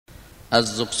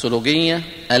الزوكسولوجية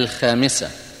الخامسة.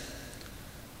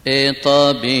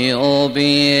 إطابيو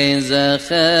بي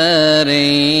زخارياس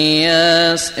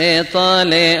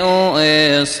إطاليو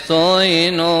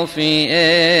استوينو في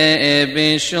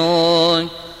إبشوي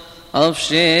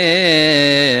أفشيخون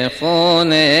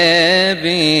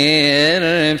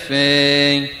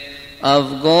بيرفي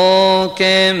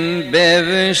أفقوكم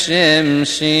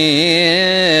ببشمشيبون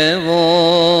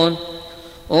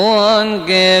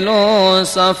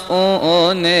وانجلوس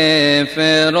أفقون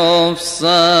فرفصاوي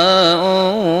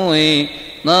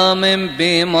نامن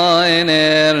بماين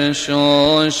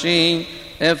ارشوشي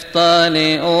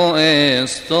افتالي او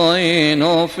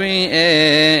استوينو في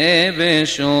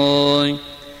ابشوي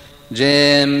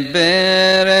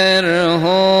جنبر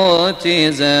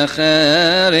الهوتي زخارياس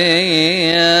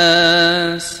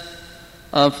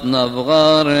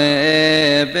أفنبغر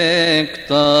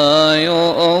بكتايو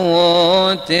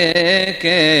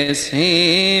تكس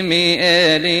هيمي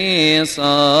إليصابت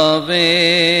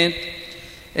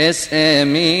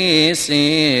اسمي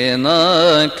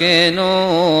سينا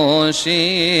كنو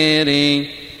شيري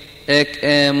اك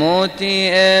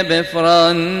اموتي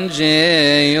بفرنجيو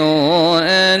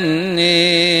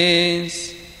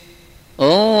النيس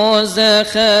او زخرياس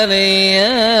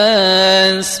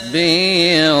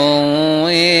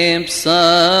بيوي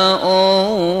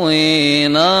بساوي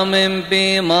نامن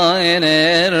بماين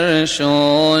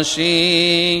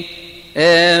ارشوشي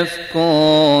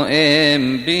افكو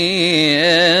ام بي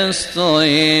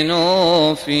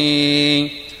استوينو في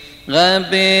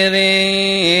غبري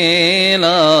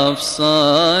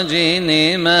لفصاجي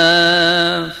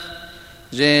نماف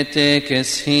جيتك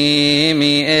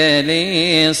سهيمي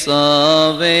إلي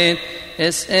صابت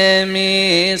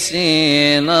اسمي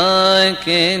سينا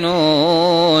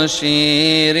كنو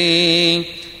شيري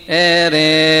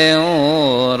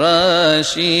اريو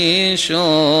راشي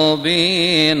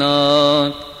شوبيناك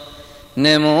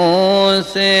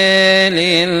نموثل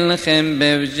الخنب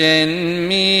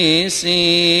بجنميسي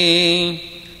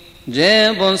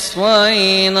جيب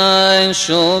صوينا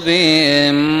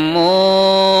شوبي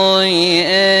موي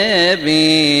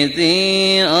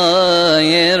ابيدي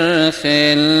آير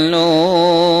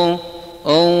خلو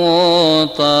او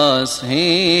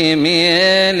تصهيمي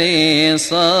لي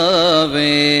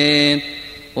صابت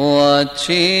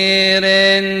واتشير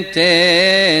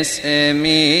انتس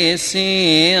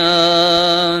اميسيان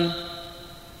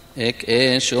اك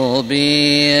ايشو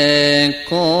بيك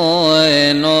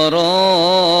كوين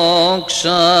روك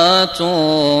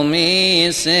شاتو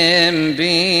ميسم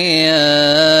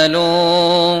بيالو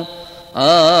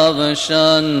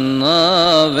ابشنا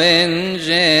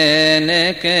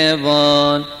بنجنك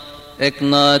بان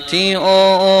اكناتي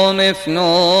او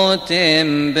مفنوت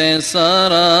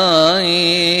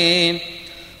بسرايم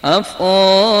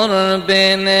أفور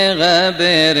بن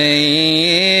غبري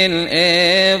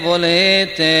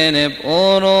الإبوليتين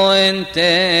بأورو انت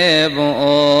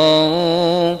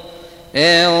بأو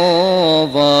ايو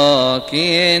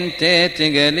باكي انت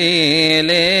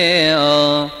تقليلي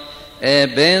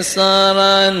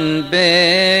بصرا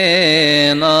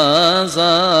بين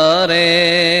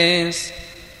أزاريس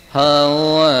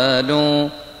هوالو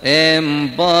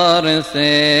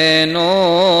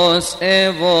امبارثينوس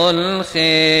ايفول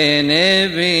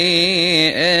خينبي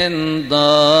ان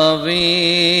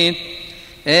دافيد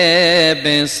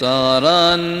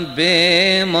ابصارا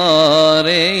بماريا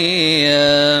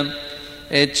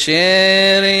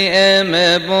اتشيري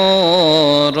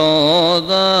امبورو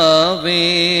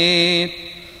دافيد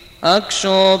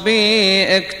أكشوبي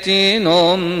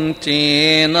اكتنم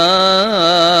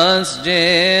تيناس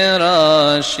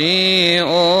جراشي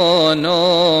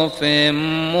أونو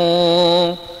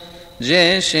فمو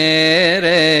جشرثي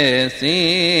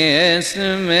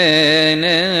اسمين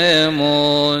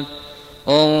موت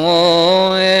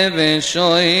أو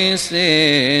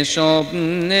بشويسي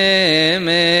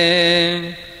شبنمي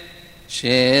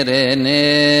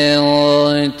شيرني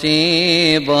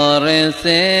وتي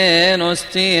بارثين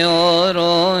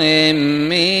استيورو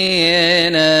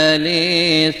امين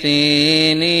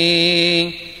ليثيني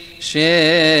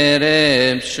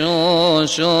شيرب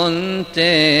شوشون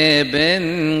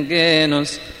تبن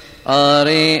جنوس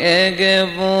أري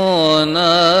اجبونا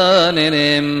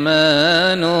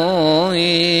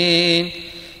للمانوين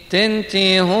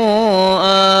تنتهو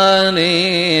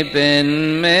آني بن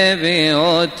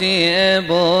مبيوتي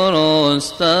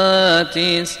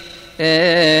بروستاتيس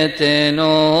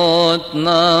اتنوت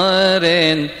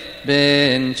نارن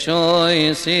بن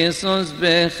شويسيسوس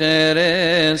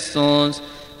بخريستوس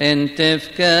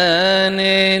انتفكان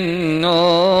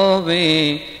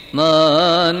النوبي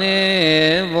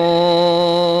نانيبو